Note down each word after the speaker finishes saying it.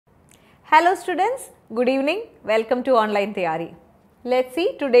Hello students, good evening, welcome to OnlineTyari. Let's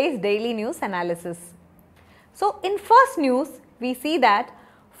see today's daily news analysis. So in first news, we see that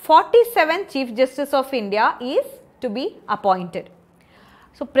 47th Chief Justice of India is to be appointed.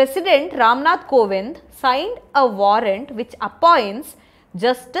 So President Ramnath Kovind signed a warrant which appoints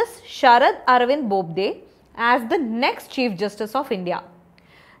Justice Sharad Arvind Bobde as the next Chief Justice of India.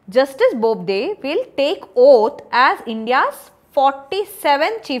 Justice Bobde will take oath as India's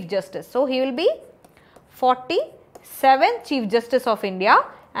 47th Chief Justice. So, he will be 47th Chief Justice of India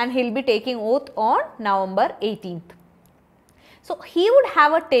and he will be taking oath on November 18th. So, he would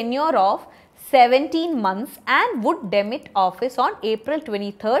have a tenure of 17 months and would demit office on April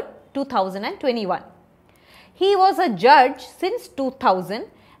 23rd, 2021. He was a judge since 2000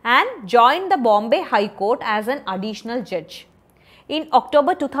 and joined the Bombay High Court as an additional judge. In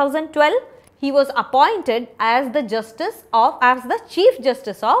October 2012, he was appointed as the Chief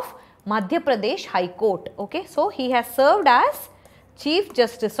Justice of Madhya Pradesh High Court. Okay, so he has served as Chief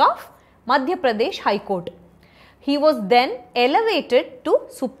Justice of Madhya Pradesh High Court. He was then elevated to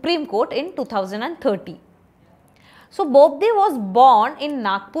Supreme Court in 2030. So Bobde was born in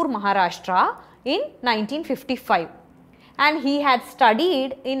Nagpur, Maharashtra in 1955 and he had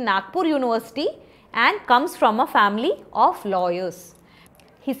studied in Nagpur University and comes from a family of lawyers.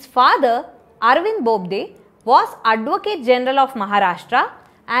 His father Arvind Bobde was Advocate General of Maharashtra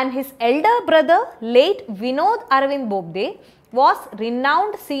and his elder brother late Vinod Arvind Bobde was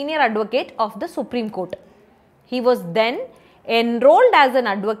renowned senior advocate of the Supreme Court. He was then enrolled as an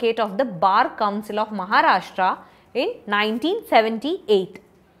advocate of the Bar Council of Maharashtra in 1978.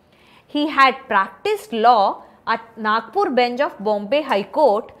 He had practiced law at Nagpur bench of Bombay High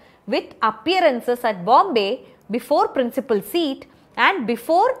Court with appearances at Bombay before principal seat and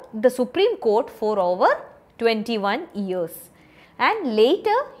before the Supreme Court for over 21 years. And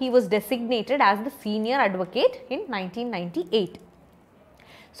later he was designated as the senior advocate in 1998.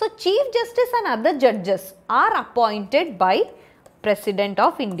 So Chief Justice and other judges are appointed by President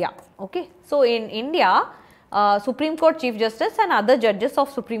of India. Okay. So in India, Supreme Court Chief Justice and other judges of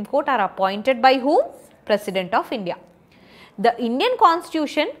Supreme Court are appointed by whom? President of India. The Indian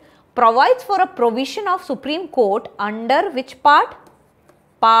Constitution provides for a provision of Supreme Court under which part?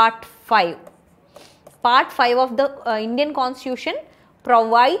 Part 5. Part 5 of the Indian Constitution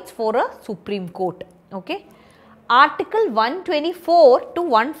provides for a Supreme Court. Okay. Article 124 to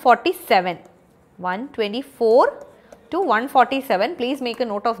 147. 124 to 147. Please make a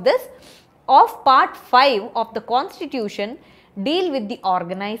note of this. Of Part 5 of the Constitution deal with the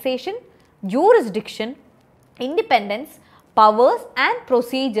organization, jurisdiction, independence, powers and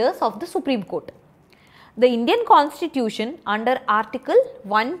procedures of the Supreme Court. The Indian Constitution under Article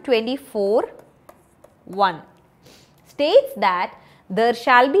 124(1) states that there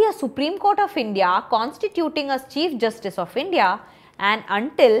shall be a Supreme Court of India constituting as Chief Justice of India and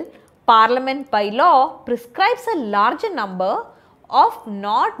until Parliament by law prescribes a larger number of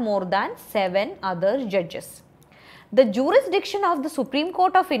not more than 7 other judges. The jurisdiction of the Supreme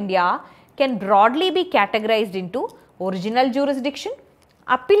Court of India can broadly be categorized into original jurisdiction,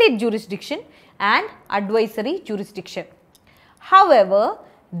 appellate jurisdiction and advisory jurisdiction. However,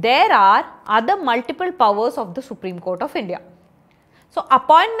 there are other multiple powers of the Supreme Court of India. So,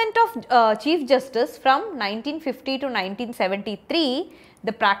 appointment of Chief Justice from 1950 to 1973,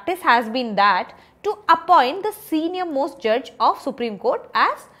 the practice has been that to appoint the senior most judge of Supreme Court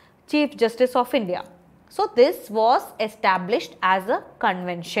as Chief Justice of India. So, this was established as a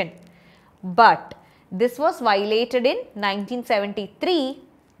convention, but this was violated in 1973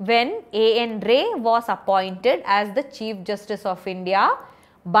 when A.N. Ray was appointed as the Chief Justice of India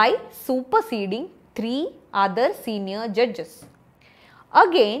by superseding 3 other senior judges.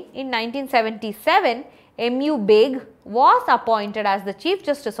 Again in 1977, M.U. Beg was appointed as the Chief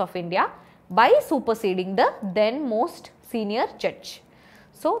Justice of India by superseding the then most senior judge.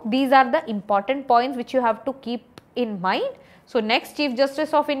 So, these are the important points which you have to keep in mind. So, next Chief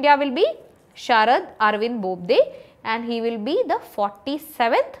Justice of India will be Sharad Arvind Bobde and he will be the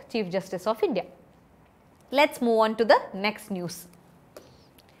 47th Chief Justice of India. Let's move on to the next news.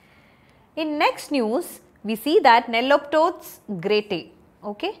 In next news, we see that Neloptot's Grete,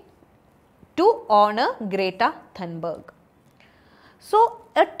 okay, to honor Greta Thunberg. So,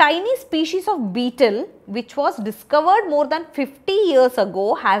 a tiny species of beetle which was discovered more than 50 years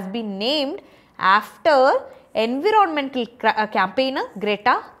ago has been named after environmental campaigner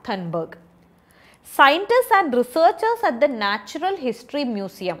Greta Thunberg. Scientists and researchers at the Natural History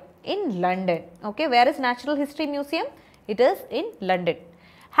Museum in London, okay, where is Natural History Museum? It is in London,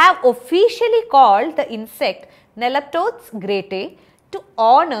 have officially called the insect Neloptot's Grete to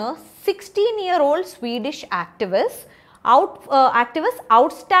honor 16-year-old Swedish activist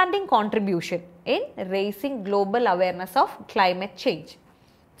outstanding contribution in raising global awareness of climate change.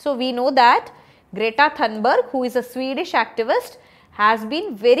 So, we know that Greta Thunberg, who is a Swedish activist, has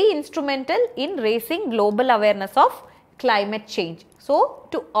been very instrumental in raising global awareness of climate change. So,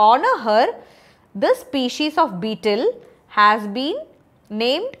 to honor her, this species of beetle has been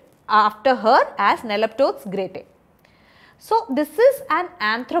named after her as Nelaptothes grete. So, this is an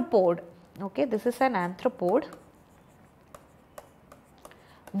arthropod, okay, this is an arthropod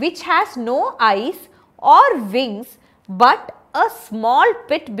which has no eyes or wings but a small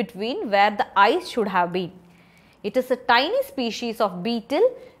pit between where the eyes should have been. It is a tiny species of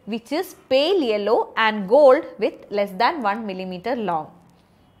beetle which is pale yellow and gold with less than 1 millimeter long.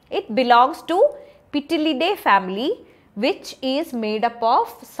 It belongs to Pitilidae family, which is made up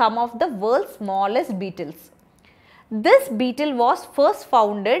of some of the world's smallest beetles. This beetle was first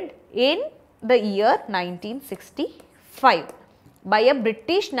founded in the year 1965 by a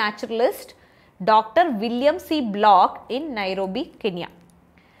British naturalist, Dr. William C. Block in Nairobi, Kenya.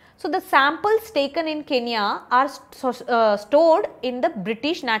 So, the samples taken in Kenya are stored in the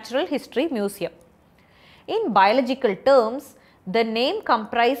British Natural History Museum. In biological terms, the name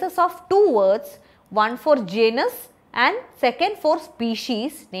comprises of two words, one for genus and second for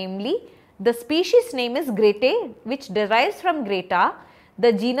species, namely the species name is grete, which derives from Greta.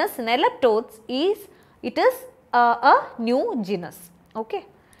 The genus Nelaptothes is a new genus. Okay.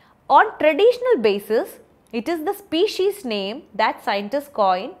 On traditional basis, it is the species name that scientists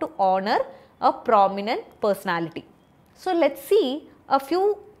coined to honor a prominent personality. So, let us see a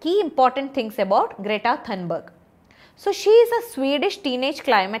few key important things about Greta Thunberg. So, she is a Swedish teenage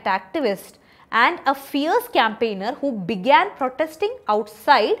climate activist and a fierce campaigner who began protesting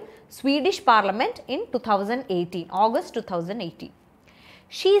outside Swedish Parliament in 2018, August 2018.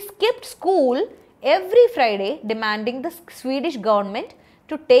 She skipped school every Friday demanding the Swedish government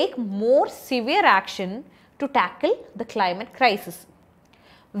to take more severe action to tackle the climate crisis.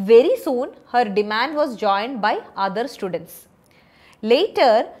 Very soon, her demand was joined by other students.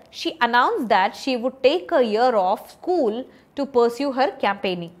 Later, she announced that she would take a year off school to pursue her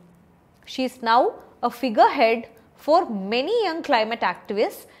campaigning. She is now a figurehead for many young climate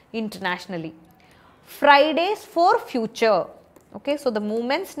activists internationally. Fridays for Future. Okay, so the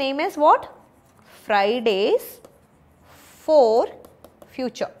movement's name is what? Fridays for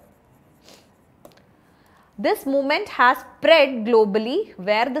Future. This movement has spread globally,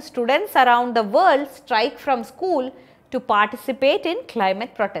 where the students around the world strike from school to participate in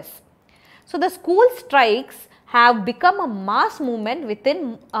climate protests. So, the school strikes have become a mass movement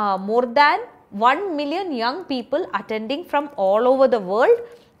within more than 1 million young people attending from all over the world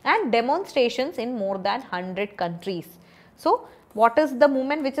and demonstrations in more than 100 countries. So, what is the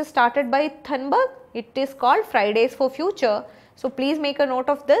movement which is started by Thunberg? It is called Fridays for Future. So, please make a note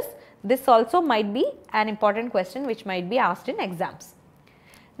of this. This also might be an important question which might be asked in exams.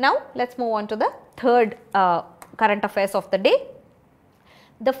 Now, let us move on to the third current affairs of the day.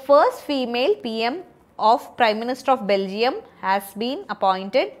 The first female PM of Prime Minister of Belgium has been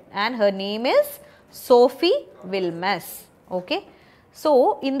appointed and her name is Sophie Wilmès. Okay.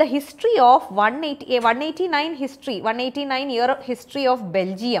 So, in the history of 189 year history of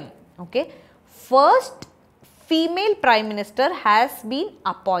Belgium, okay, first female Prime Minister has been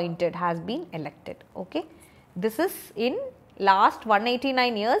appointed, has been elected. Okay. This is in last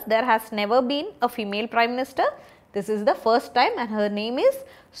 189 years, there has never been a female Prime Minister. This is the first time and her name is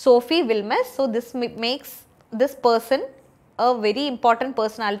Sophie Wilmès. So, this makes this person a very important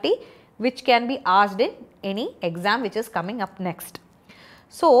personality which can be asked in any exam which is coming up next.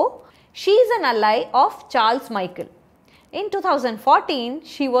 So, she is an ally of Charles Michel. In 2014,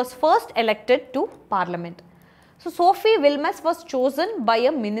 she was first elected to Parliament. So, Sophie Wilmès was chosen by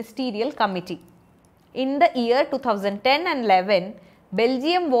a ministerial committee. In the year 2010 and 11,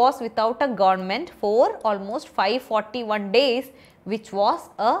 Belgium was without a government for almost 541 days, which was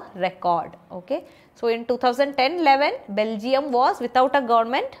a record. Okay. So, in 2010-11, Belgium was without a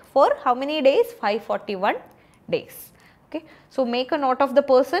government for how many days? 541 days. Okay. So, make a note of the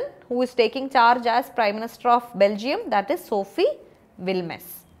person who is taking charge as Prime Minister of Belgium, that is Sophie Wilmès.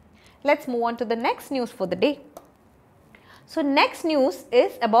 Let us move on to the next news for the day. So, next news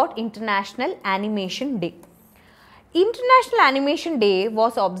is about International Animation Day. International Animation Day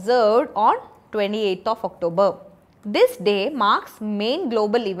was observed on 28th of October. This day marks main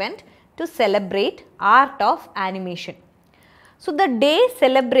global event to celebrate art of animation. So, the day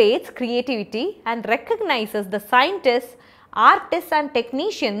celebrates creativity and recognizes the scientists, artists and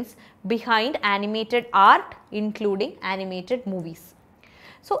technicians behind animated art, including animated movies.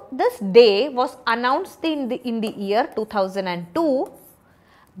 So, this day was announced in the year 2002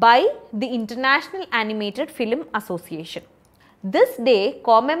 by the International Animated Film Association. This day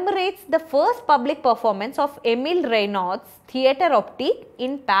commemorates the first public performance of Émile Reynaud's Theatre Optique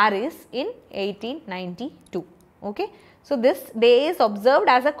in Paris in 1892. Okay. So, this day is observed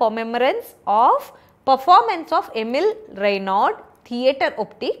as a commemorance of performance of Émile Reynaud Theatre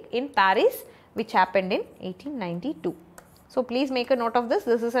Optique in Paris, which happened in 1892. So, please make a note of this.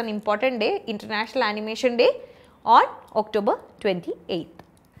 This is an important day, International Animation Day on October 28th.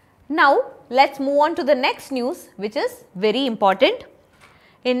 Now, let us move on to the next news, which is very important.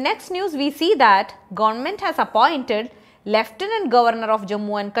 In next news, we see that government has appointed Lieutenant Governor of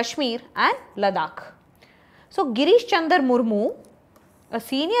Jammu and Kashmir and Ladakh. So, Girish Chandra Murmu, a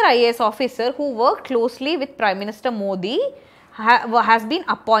senior IAS officer who worked closely with Prime Minister Modi, has been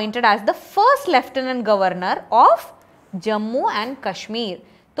appointed as the first Lieutenant Governor of Jammu and Kashmir.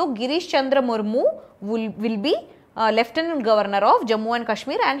 So, Girish Chandra Murmu will be Lieutenant Governor of Jammu and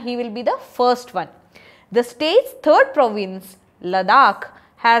Kashmir, and he will be the first one. The state's third province, Ladakh,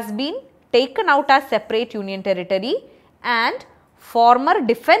 has been taken out as separate union territory, and former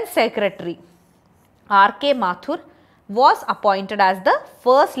Defence Secretary R.K. Mathur was appointed as the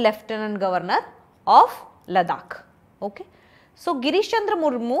first Lieutenant Governor of Ladakh. Okay. So, Girish Chandra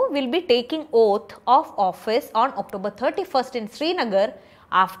Murmu will be taking oath of office on October 31st in Srinagar,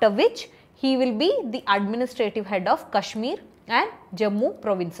 after which he will be the administrative head of Kashmir and Jammu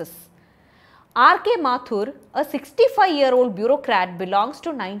provinces. R.K. Mathur, a 65-year-old bureaucrat, belongs to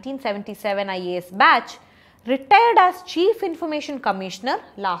 1977 IAS batch, retired as Chief Information Commissioner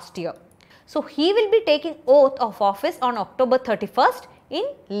last year. So, he will be taking oath of office on October 31st in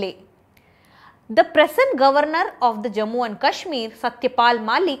Leh. The present governor of the Jammu and Kashmir, Satyapal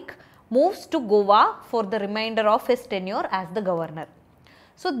Malik, moves to Goa for the remainder of his tenure as the governor.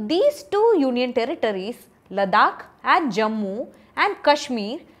 So, these two union territories, Ladakh and Jammu and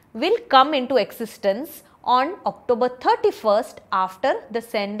Kashmir, will come into existence on October 31st after the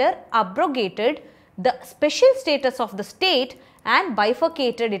sender abrogated the special status of the state and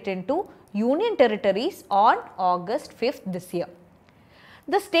bifurcated it into union territories on August 5th this year.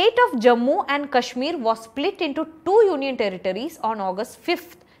 The state of Jammu and Kashmir was split into two union territories on August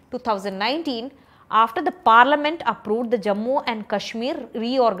 5th, 2019 after the Parliament approved the Jammu and Kashmir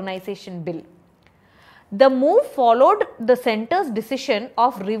Reorganization Bill. The move followed the centre's decision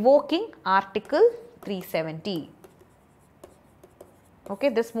of revoking Article 370. Okay,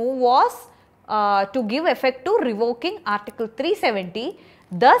 this move was to give effect to revoking Article 370,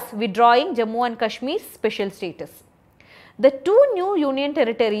 thus withdrawing Jammu and Kashmir's special status. The two new union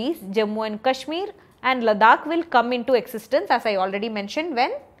territories, Jammu and Kashmir and Ladakh, will come into existence, as I already mentioned,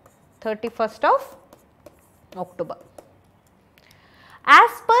 when 31st of October. As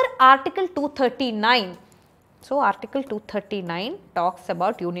per Article 239, so Article 239 talks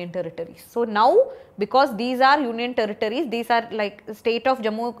about union territories. So, now because these are union territories, these are like state of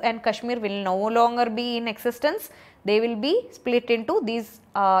Jammu and Kashmir will no longer be in existence. They will be split into these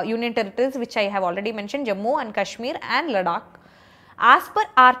union territories, which I have already mentioned, Jammu and Kashmir and Ladakh. As per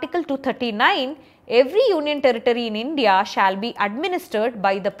Article 239, every union territory in India shall be administered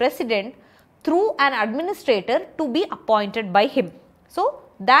by the President through an administrator to be appointed by him. So,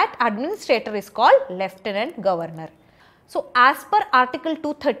 that administrator is called Lieutenant Governor. So, as per Article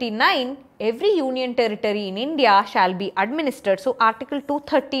 239, every union territory in India shall be administered. So, Article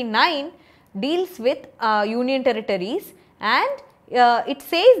 239 deals with union territories, and it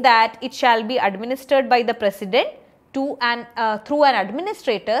says that it shall be administered by the President to through an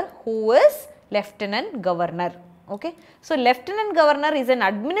administrator who is Lieutenant Governor. Okay. So, Lieutenant Governor is an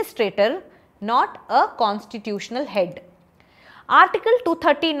administrator, not a constitutional head. Article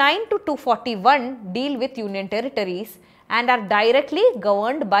 239 to 241 deal with union territories and are directly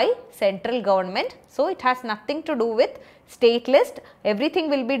governed by central government. So, it has nothing to do with state list. Everything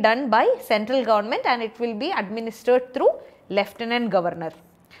will be done by central government and it will be administered through Lieutenant Governor.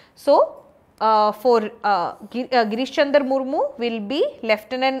 So, for Girish Chandra Murmu will be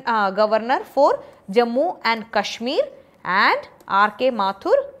Lieutenant Governor for Jammu and Kashmir, and R.K.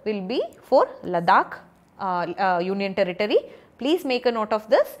 Mathur will be for Ladakh Union Territory. Please make a note of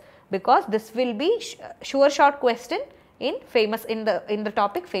this, because this will be sure short question in the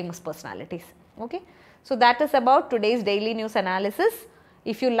topic famous personalities. Okay. So, that is about today's daily news analysis.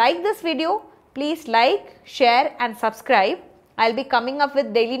 If you like this video, please like, share and subscribe. I will be coming up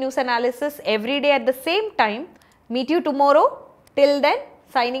with daily news analysis every day at the same time. Meet you tomorrow. Till then,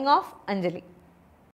 signing off, Anjali.